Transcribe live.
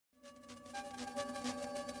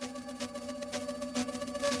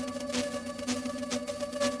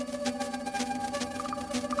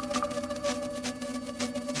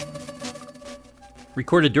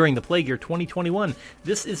Recorded during the plague year 2021,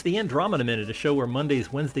 this is the Andromeda Minute, a show where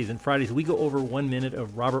Mondays, Wednesdays, and Fridays we go over 1 minute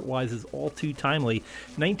of Robert Wise's all-too-timely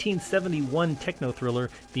 1971 techno-thriller,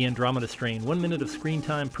 The Andromeda Strain. 1 minute of screen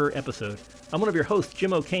time per episode. I'm one of your hosts,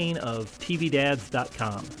 Jim O'Kane of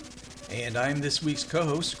TVDads.com. And I'm this week's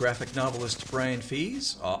co-host, graphic novelist Brian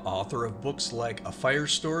Fees, author of books like A Fire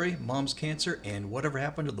Story, Mom's Cancer, and Whatever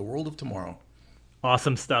Happened to the World of Tomorrow.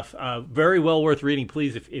 Awesome stuff. Very well worth reading.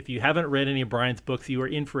 Please, if you haven't read any of Brian's books, you are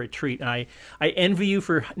in for a treat. I envy you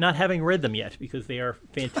for not having read them yet, because they are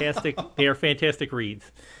fantastic. They are fantastic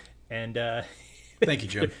reads. And thank you,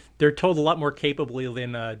 Jim. They're told a lot more capably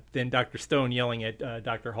than Dr. Stone yelling at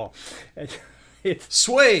Dr. Hall. It's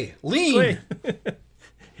sway, lean. Sway.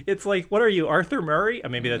 It's like, what are you, Arthur Murray?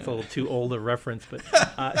 Maybe that's a little too old a reference, but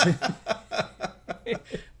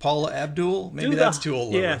Paula Abdul. Maybe that's too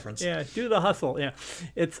old a reference. Yeah, do the hustle. Yeah,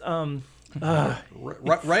 it's right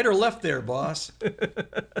or left there, boss.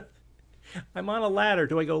 I'm on a ladder.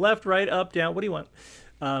 Do I go left, right, up, down? What do you want?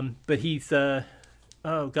 But he's oh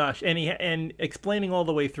gosh, and explaining all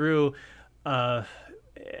the way through.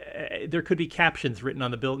 There could be captions written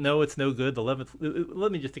on the bill. No, it's no good.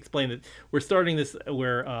 Let me just explain that we're starting this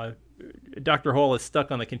where Dr. Hall is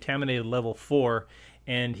stuck on the contaminated level 4,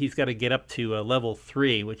 and he's got to get up to level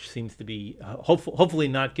 3, which seems to be hopefully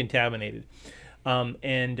not contaminated.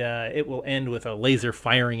 And it will end with a laser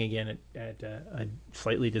firing again at a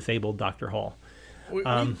slightly disabled Dr. Hall.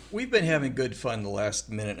 We've been having good fun the last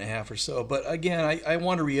minute and a half or so, but again, I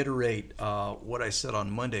want to reiterate what I said on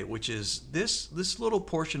Monday, which is this little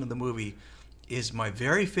portion of the movie is my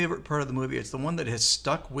very favorite part of the movie. It's the one that has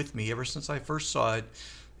stuck with me ever since I first saw it,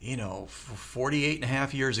 48 and a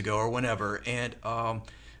half years ago or whenever, and I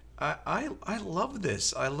love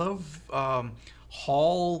this. I love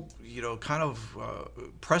Hall, kind of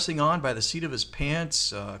pressing on by the seat of his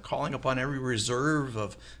pants, calling upon every reserve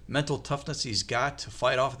of mental toughness he's got to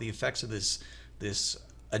fight off the effects of this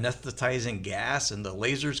anesthetizing gas, and the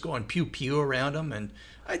lasers going pew pew around him, and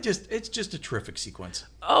it's just a terrific sequence.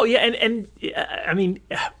 Oh yeah, and I mean,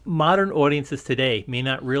 modern audiences today may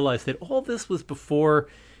not realize that all this was before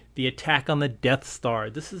the attack on the Death Star.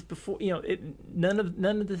 This is before, none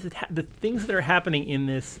of this the things that are happening in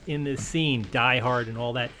this scene, Die Hard and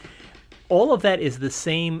all that. All of that is the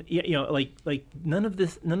same, like none of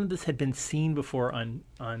this had been seen before on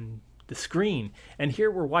the screen. And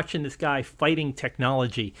here we're watching this guy fighting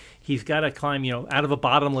technology. He's got to climb, out of a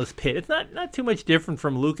bottomless pit. It's not too much different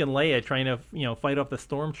from Luke and Leia trying to, fight off the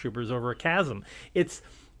stormtroopers over a chasm. It's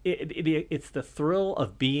the thrill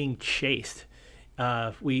of being chased.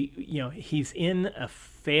 He's in a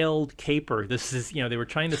failed caper. This is, they were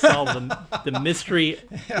trying to solve the mystery.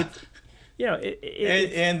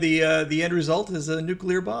 And the end result is a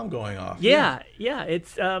nuclear bomb going off. Yeah.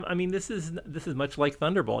 It's this is much like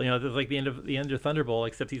Thunderball. It's like the end of Thunderball,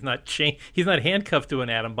 except he's not handcuffed to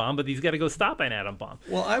an atom bomb, but he's got to go stop an atom bomb.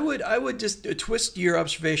 Well, I would just twist your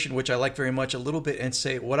observation, which I like very much, a little bit, and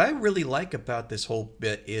say what I really like about this whole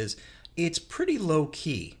bit is it's pretty low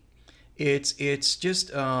key. It's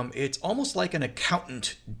just it's almost like an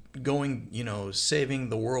accountant going, saving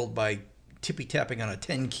the world by tippy tapping on a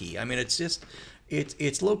 10 key. I mean,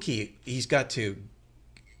 it's low key. He's got to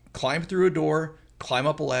climb through a door, climb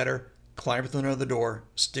up a ladder, climb through another door,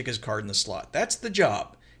 stick his card in the slot. That's the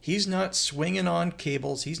job. He's not swinging on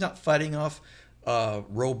cables. He's not fighting off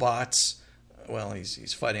robots. Well,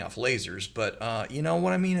 he's fighting off lasers, but you know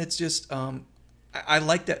what I mean? It's just I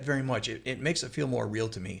like that very much. It makes it feel more real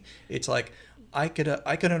to me. It's like I could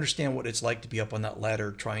understand what it's like to be up on that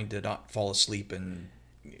ladder trying to not fall asleep and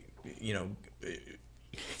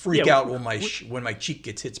freak out when my cheek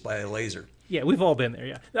gets hit by a laser. Yeah, we've all been there.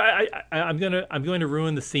 Yeah, I'm going to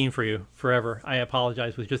ruin the scene for you forever. I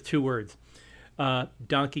apologize with just 2 words.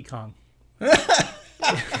 Donkey Kong.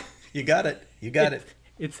 You got it.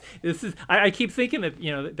 I keep thinking that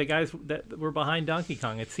the guys that were behind Donkey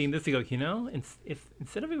Kong had seen this. They go, if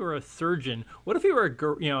instead of he were a surgeon, what if he were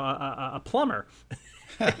a plumber?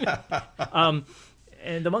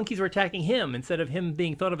 And the monkeys were attacking him instead of him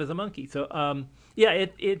being thought of as a monkey. So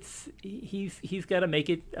he's got to make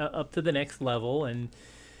it up to the next level, and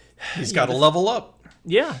he's got to level up.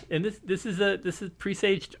 Yeah, and this is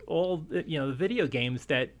presaged all the video games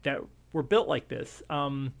that were built like this.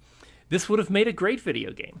 This would have made a great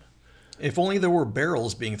video game. If only there were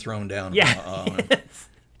barrels being thrown down. Yeah.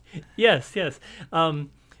 Yes.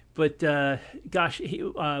 But gosh,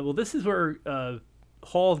 this is where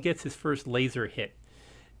Hall gets his first laser hit.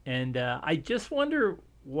 And I just wonder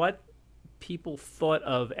what people thought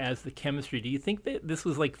of as the chemistry. Do you think that this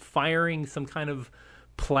was like firing some kind of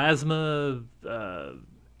plasma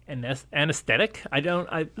anesthetic?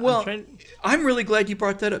 Well, I'm really glad you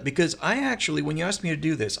brought that up because I actually, when you asked me to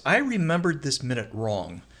do this, I remembered this minute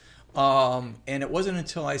wrong. And it wasn't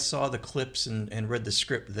until I saw the clips and read the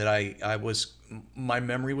script that my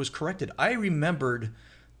memory was corrected. I remembered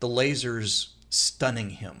the lasers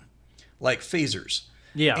stunning him like phasers.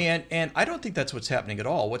 Yeah. And I don't think that's what's happening at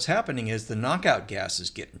all. What's happening is the knockout gas is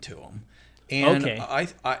getting to him. And I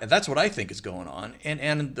that's what I think is going on.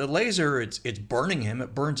 And the laser, it's burning him.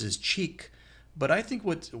 It burns his cheek. But I think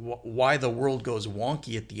why the world goes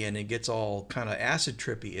wonky at the end and gets all kind of acid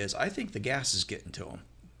trippy is I think the gas is getting to him.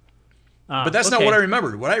 But that's not what I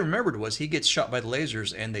remembered. What I remembered was he gets shot by the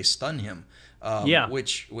lasers and they stun him.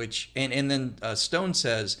 Which and then Stone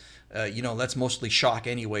says, that's mostly shock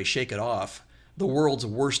anyway. Shake it off. The world's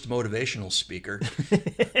worst motivational speaker.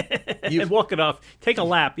 And walk it off. Take a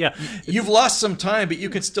lap. Yeah. You've lost some time, but you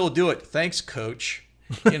can still do it. Thanks, Coach.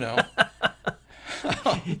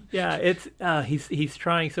 Yeah, it's he's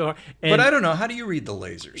trying so hard. But I don't know. How do you read the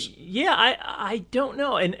lasers? Yeah, I don't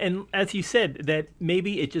know. And as you said, that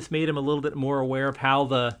maybe it just made him a little bit more aware of how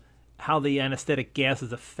the anesthetic gas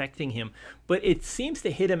is affecting him. But it seems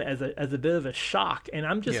to hit him as a bit of a shock. And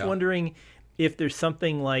I'm just wondering if there's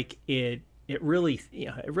something like it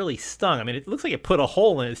really stung. I mean, it looks like it put a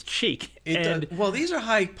hole in his cheek. Well, these are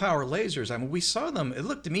high power lasers. I mean, we saw them. It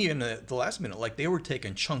looked to me in the last minute like they were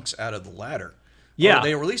taking chunks out of the ladder. Yeah, or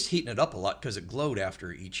they were at least heating it up a lot because it glowed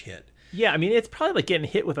after each hit. Yeah, I mean, it's probably like getting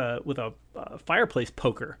hit with a fireplace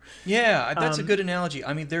poker. Yeah, that's a good analogy.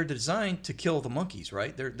 I mean, they're designed to kill the monkeys,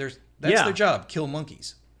 right? That's their job, kill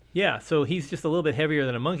monkeys. Yeah, so he's just a little bit heavier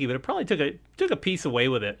than a monkey, but it probably took a piece away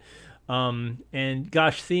with it. And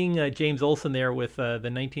gosh, seeing James Olsen there with the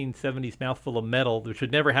 1970s mouthful of metal, which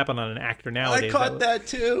would never happen on an actor nowadays. I caught that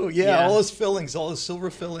too. Yeah, all his fillings, all his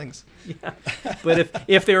silver fillings. Yeah, but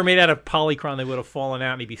if they were made out of polycron, they would have fallen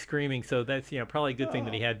out and he'd be screaming. So that's probably a good thing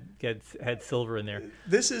that he had silver in there.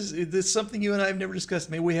 This is something you and I have never discussed.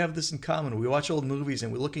 Maybe we have this in common. We watch old movies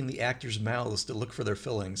and we look in the actors' mouths to look for their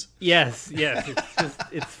fillings. Yes,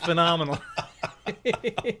 it's phenomenal.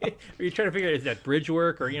 You're trying to figure out, is that bridge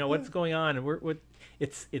work or what's going on, and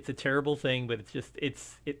it's a terrible thing, but it's just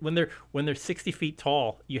when they're 60 feet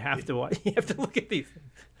tall, you have to look at these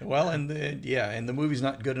things. Well, and the movie's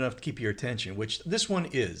not good enough to keep your attention, which this one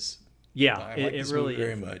is. Yeah, I like this really movie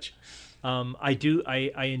very much.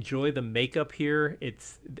 I enjoy the makeup here.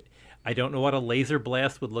 I don't know what a laser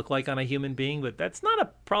blast would look like on a human being, but that's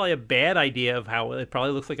not probably a bad idea of how it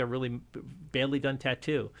probably looks like a really badly done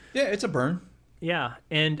tattoo. Yeah, it's a burn. Yeah,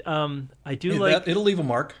 and I do like it'll leave a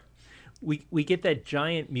mark. We get that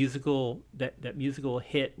giant musical that musical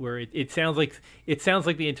hit where it sounds like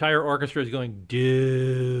the entire orchestra is going,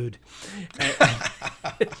 dude.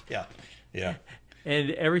 Yeah.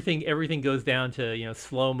 And everything goes down to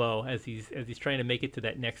slow mo as he's trying to make it to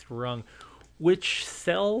that next rung, which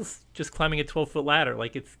sells just climbing a 12-foot ladder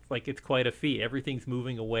like it's quite a feat. Everything's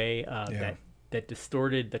moving away. That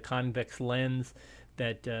distorted the convex lens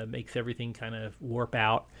that makes everything kind of warp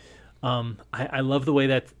out. I love the way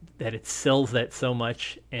that it sells that so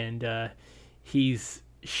much, and he's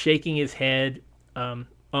shaking his head. And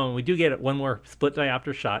we do get one more split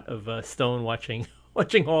diopter shot of Stone watching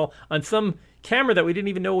Hall on some camera that we didn't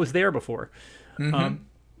even know was there before. Mm-hmm.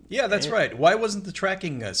 Yeah, that's right. Why wasn't the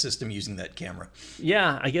tracking system using that camera?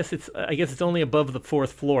 Yeah, I guess it's only above the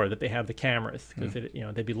fourth floor that they have the cameras because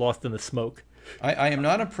they'd be lost in the smoke. I am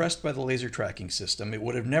not impressed by the laser tracking system. It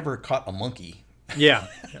would have never caught a monkey. Yeah.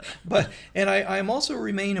 And I am also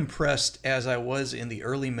remain impressed, as I was in the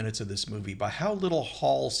early minutes of this movie, by how little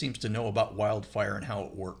Hall seems to know about wildfire and how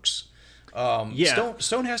it works.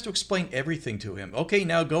 Stone has to explain everything to him. Okay,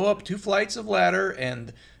 now go up 2 flights of ladder,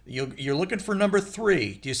 and you're looking for number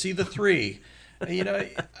 3. Do you see the 3?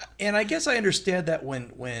 And I guess I understand that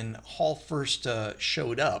when Hall first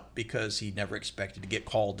showed up, because he never expected to get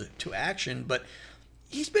called to action, but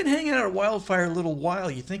he's been hanging out at Wildfire a little while.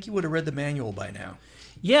 You think he would have read the manual by now?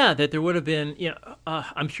 Yeah, that there would have been.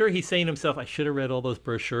 I'm sure he's saying to himself, "I should have read all those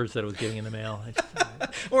brochures that I was getting in the mail."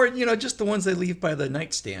 Or just the ones they leave by the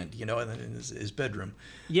nightstand, in his bedroom.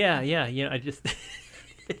 Yeah. I just.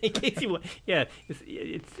 In case you,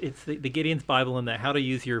 it's the Gideon's Bible and the how to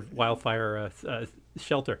use your wildfire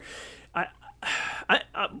shelter.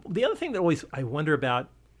 The other thing that always I wonder about,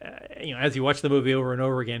 as you watch the movie over and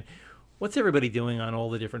over again, what's everybody doing on all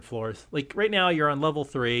the different floors? Like right now, you're on level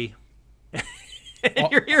 3.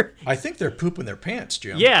 You're here. I think they're pooping their pants,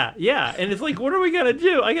 Jim. Yeah, and it's like, what are we gonna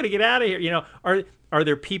do? I gotta get out of here. Are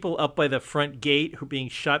there people up by the front gate who are being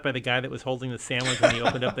shot by the guy that was holding the sandwich when he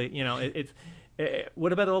opened up the?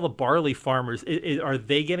 What about all the barley farmers? Are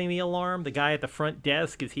they getting the alarm? The guy at the front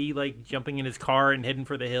desk, is he like jumping in his car and heading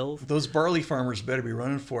for the hills? Those barley farmers better be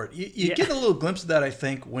running for it. You Yeah. get a little glimpse of that, I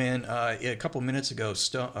think, when a couple of minutes ago,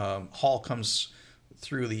 Hall comes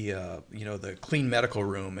through the the clean medical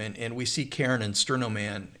room, and we see Karen and Sterno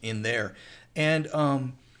Man in there, and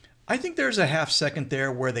I think there's a half second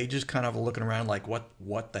there where they just kind of are looking around like,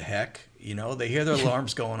 what the heck? They hear their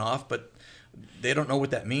alarms going off, but they don't know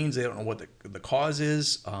what that means. They don't know what the cause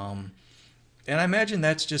is. And I imagine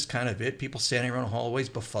that's just kind of it. People standing around hallways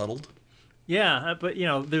befuddled. Yeah, but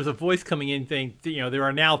there's a voice coming in saying, there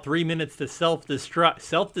are now 3 minutes to self-destruct.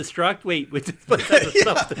 Self-destruct? Wait, what's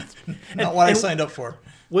that? Yeah, not what I signed up for.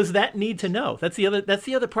 Was that need to know? That's the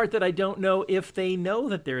other part that I don't know if they know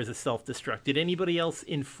that there is a self-destruct. Did anybody else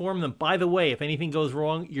inform them? By the way, if anything goes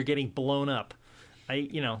wrong, you're getting blown up.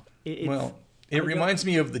 It reminds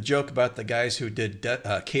me of the joke about the guys who did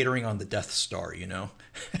catering on the Death Star.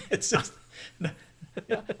 It's just,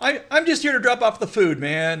 I'm just here to drop off the food,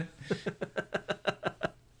 man.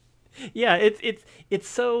 Yeah, it's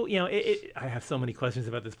so I have so many questions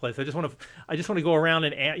about this place. I just want to go around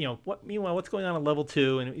and add, meanwhile, what's going on at level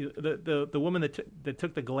 2? And the woman that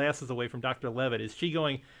took the glasses away from Dr. Levitt, is she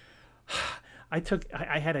going? I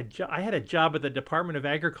had a job at the Department of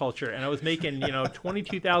Agriculture, and I was making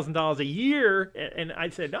 $22,000 a year, and I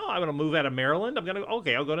said, no, I'm going to move out of Maryland. I'll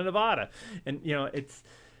go to Nevada, and it's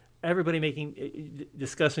everybody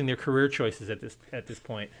discussing their career choices at this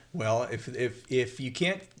point. Well, if you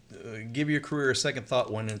can't give your career a second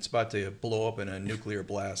thought when it's about to blow up in a nuclear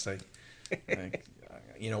blast,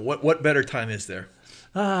 what better time is there?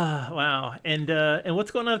 Wow. And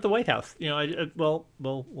what's going on at the White House? We'll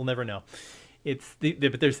never know.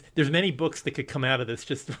 But there's many books that could come out of this,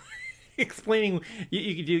 just explaining.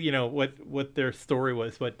 You could do what their story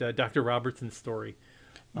was, what Dr. Robertson's story.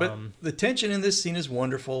 But the tension in this scene is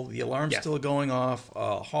wonderful. The alarm's still going off.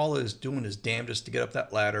 Hall is doing his damnedest to get up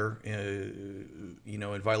that ladder, in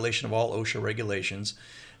violation of all OSHA regulations,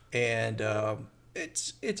 and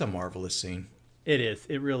it's a marvelous scene. It is.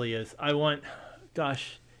 It really is. I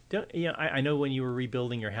know when you were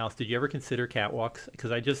rebuilding your house, did you ever consider catwalks?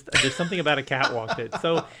 Because there's something about a catwalk it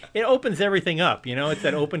opens everything up. It's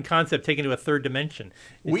that open concept taken to a third dimension.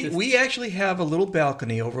 We actually have a little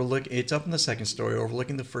balcony it's up in the second story,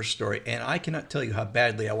 overlooking the first story, and I cannot tell you how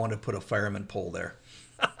badly I want to put a fireman pole there.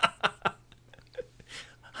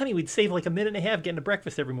 Honey, we'd save like a minute and a half getting to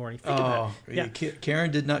breakfast every morning. Think about it. Yeah.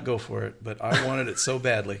 Karen did not go for it, but I wanted it so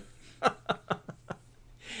badly.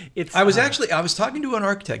 I was talking to an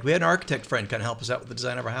architect. We had an architect friend kind of help us out with the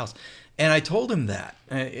design of our house. And I told him that.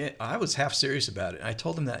 I was half serious about it. I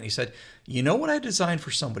told him that. And he said, what I designed for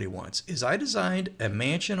somebody once is I designed a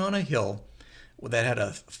mansion on a hill that had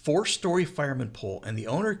a 4-story fireman pole. And the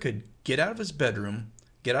owner could get out of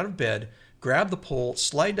bed, grab the pole,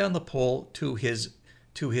 slide down the pole to his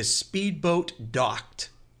speedboat docked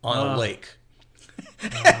on a lake.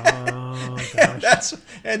 Oh, gosh.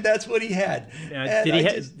 and that's what he had.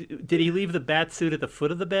 Did he leave the bat suit at the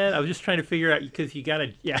foot of the bed? I was just trying to figure out, because you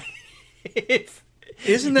gotta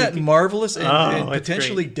Isn't that marvelous and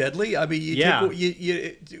potentially great. Deadly? I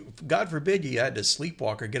mean, God forbid you had to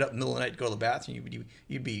sleepwalk or get up in the middle of the night to go to the bathroom.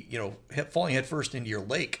 You'd be falling headfirst into your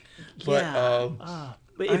lake. But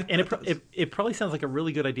it probably sounds like a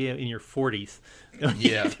really good idea in your 40s.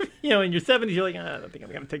 Yeah. In your 70s, you're like, I don't think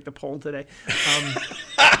I'm going to take the poll today.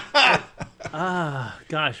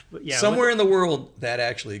 Gosh. But yeah. Somewhere in the world, that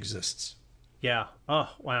actually exists. Yeah. Oh,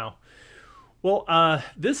 wow. Well,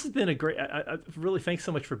 this has been a great. I really thanks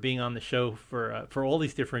so much for being on the show for all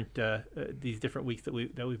these different weeks that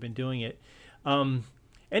we've been doing it.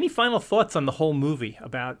 Any final thoughts on the whole movie?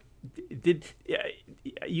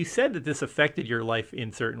 You said that this affected your life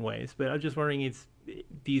in certain ways, but I'm just wondering,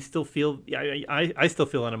 do you still feel? I still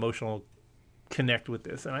feel an emotional connect with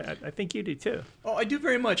this, and I think you do too. Oh, I do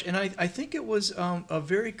very much, and I think it was a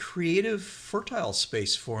very creative, fertile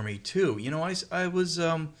space for me too. I was.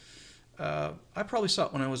 I probably saw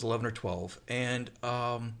it when I was 11 or 12, and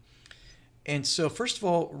so first of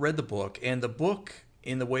all, read the book, and the book,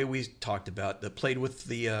 in the way we talked about, that played with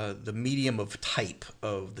the medium of type,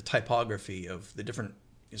 of the typography of the different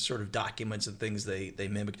sort of documents and things they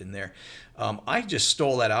mimicked in there. I just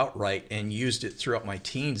stole that outright and used it throughout my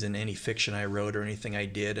teens in any fiction I wrote or anything I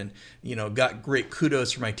did, and got great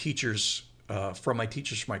kudos from my teachers for my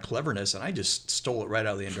cleverness, and I just stole it right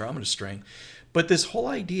out of the Andromeda Strain. But this whole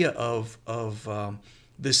idea of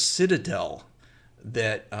this citadel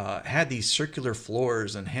that had these circular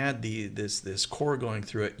floors and had this core going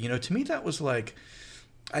through it, to me that was like,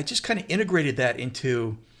 I just kind of integrated that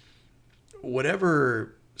into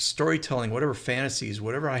whatever storytelling, whatever fantasies,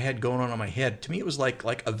 whatever I had going on in my head, to me it was like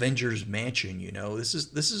Avengers Mansion. You know, this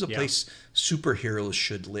is a Yeah. place superheroes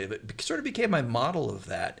should live. It sort of became my model of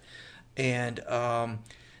that, and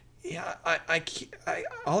yeah,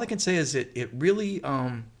 all I can say is it really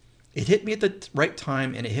it hit me at the right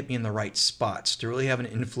time, and it hit me in the right spots to really have an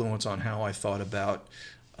influence on how I thought about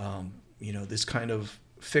this kind of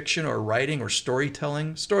fiction or writing or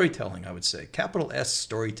storytelling, I would say, capital S,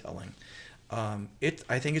 storytelling. I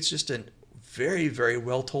think it's just a very, very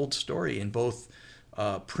well told story in both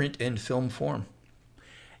print and film form.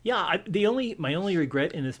 Yeah, my only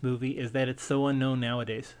regret in this movie is that it's so unknown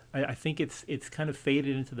nowadays. I think it's kind of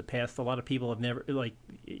faded into the past. A lot of people have never, like,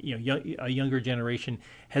 a younger generation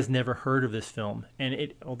has never heard of this film,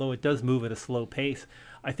 and although it does move at a slow pace,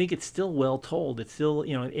 I think it's still well told. It's still,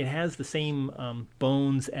 it has the same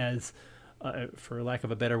bones as, for lack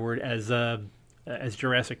of a better word, as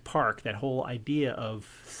Jurassic Park. That whole idea of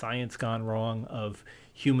science gone wrong, of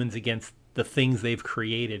humans against the things they've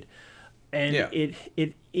created. And Yeah.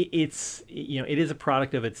 it's it is a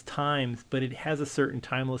product of its times, but it has a certain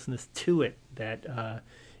timelessness to it that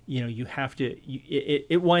you have to.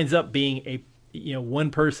 It winds up being a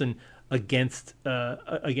one person against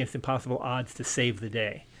impossible odds to save the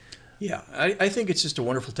day. Yeah, I think it's just a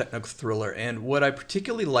wonderful technical thriller, and what I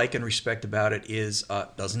particularly like and respect about it is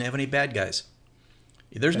doesn't have any bad guys.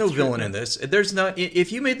 There's no That's true, villain yeah. in this. There's not.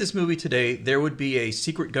 If you made this movie today, there would be a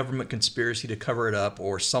secret government conspiracy to cover it up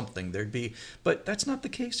or something. There'd be, but that's not the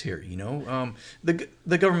case here.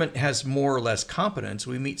 The government has more or less competence.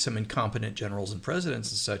 We meet some incompetent generals and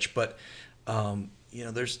presidents and such, but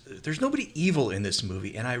there's nobody evil in this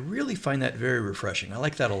movie, and I really find that very refreshing. I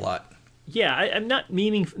like that a lot. Yeah, I'm not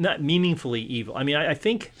meaningfully evil. I mean, I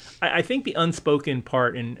think the unspoken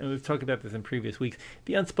part, and we've talked about this in previous weeks,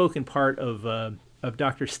 the unspoken part of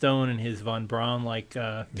Dr. Stone and his von Braun,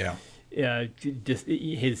 Yeah. just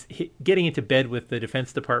his getting into bed with the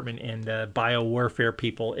Defense Department and biowarfare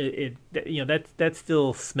people. That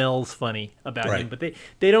still smells funny about Right. him, but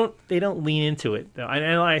they don't lean into it.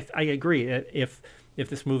 And I agree that if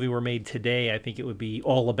this movie were made today, I think it would be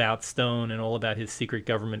all about Stone and all about his secret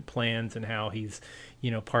government plans and how he's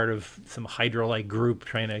part of some Hydra-like group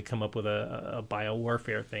trying to come up with a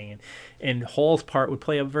biowarfare thing. And Hall's part would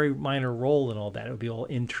play a very minor role in all that. It would be all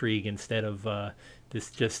intrigue instead of this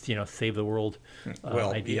just save the world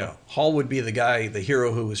idea. Yeah, Hall would be the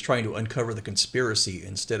hero who was trying to uncover the conspiracy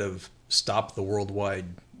instead of stop the worldwide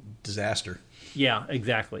disaster. Yeah,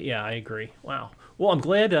 exactly. Yeah, I agree. Wow. Well, I'm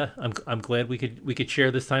glad. I'm glad we could share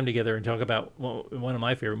this time together and talk about one of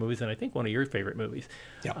my favorite movies, and I think one of your favorite movies.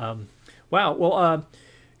 Yeah. Wow. Well,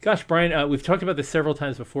 gosh, Brian, we've talked about this several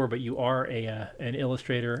times before, but you are an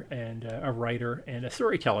illustrator and a writer and a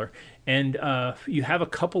storyteller, and you have a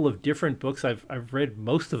couple of different books. I've read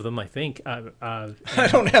most of them, I think. I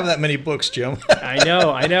don't have that many books, Jim. I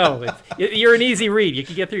know. You're an easy read. You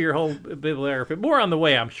can get through your whole bibliography. More on the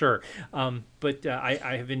way, I'm sure. But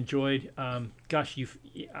I have enjoyed. Gosh,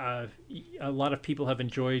 a lot of people have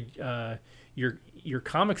enjoyed your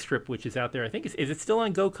comic strip, which is out there. I think is it still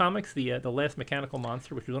on Go Comics? The Last Mechanical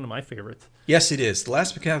Monster, which was one of my favorites. Yes, it is. The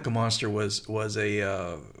Last Mechanical Monster was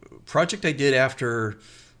a project I did after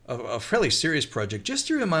a fairly serious project, just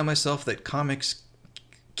to remind myself that comics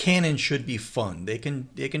can and should be fun. They can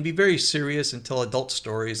be very serious and tell adult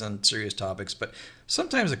stories on serious topics, but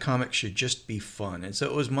sometimes a comic should just be fun. And so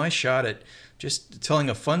it was my shot at just telling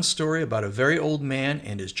a fun story about a very old man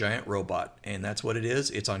and his giant robot. And that's what it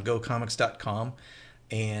is. It's on gocomics.com.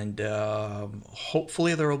 And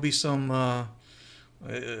hopefully there will be some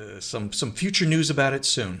future news about it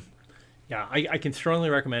soon. Yeah, I can strongly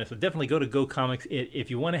recommend it. So definitely go to Go Comics if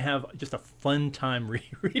you want to have just a fun time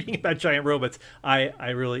reading about giant robots.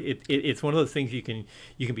 It's one of those things you can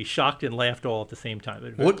be shocked and laughed all at the same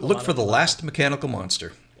time. Look for The Last Mechanical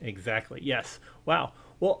Monster. Exactly. Yes. Wow.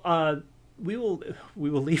 Well, we will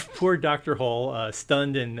leave poor Dr. Hall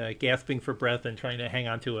stunned and gasping for breath and trying to hang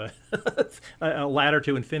on to a ladder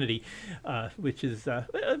to infinity, which is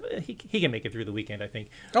he can make it through the weekend, I think.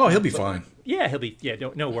 Oh, he'll be fine. Yeah, he'll be. Yeah,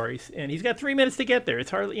 no worries. And he's got 3 minutes to get there. It's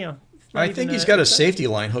hardly I think he's got a safety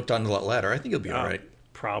line hooked onto that ladder. I think he'll be all right.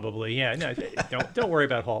 Probably, yeah. No, don't worry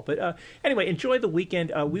about Hall. But anyway, enjoy the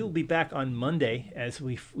weekend. We will be back on Monday as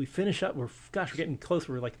we finish up. We're getting close.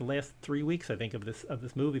 We're like the last 3 weeks, I think, of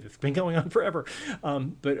this movie that's been going on forever.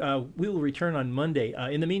 But we will return on Monday.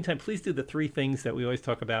 In the meantime, please do the three things that we always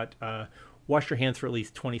talk about. wash your hands for at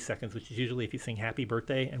least 20 seconds, which is usually if you sing Happy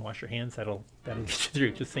Birthday and wash your hands, that'll get you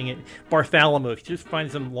through. Just sing it. Bartholomew, if you just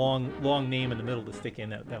find some long name in the middle to stick in,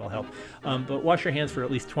 that'll help. But wash your hands for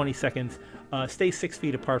at least 20 seconds. Stay 6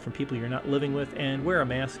 feet apart from people you're not living with, and wear a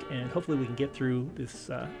mask. And hopefully we can get through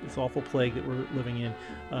this awful plague that we're living in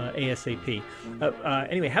ASAP.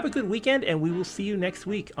 Anyway, have a good weekend, and we will see you next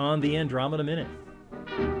week on the Andromeda Minute.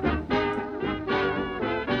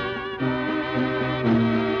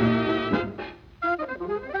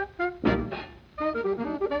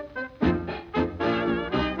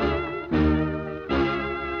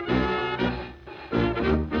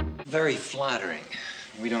 Very flattering.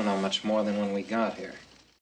 We don't know much more than when we got here.